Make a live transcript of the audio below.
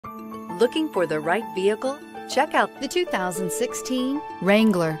Looking for the right vehicle? Check out the 2016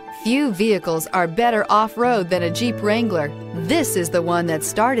 Wrangler. Few vehicles are better off-road than a Jeep Wrangler. This is the one that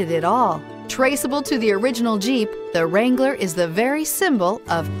started it all. Traceable to the original Jeep, the Wrangler is the very symbol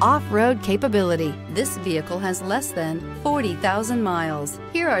of off-road capability. This vehicle has less than 40,000 miles.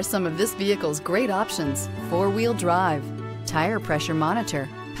 Here are some of this vehicle's great options: four-wheel drive, tire pressure monitor,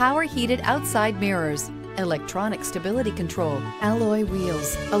 Power heated outside mirrors, electronic stability control, alloy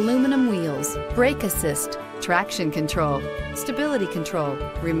wheels, aluminum wheels, brake assist, traction control, stability control,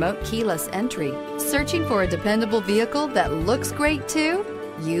 remote keyless entry. Searching for a dependable vehicle that looks great too?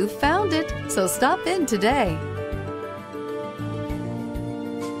 You found it, so stop in today.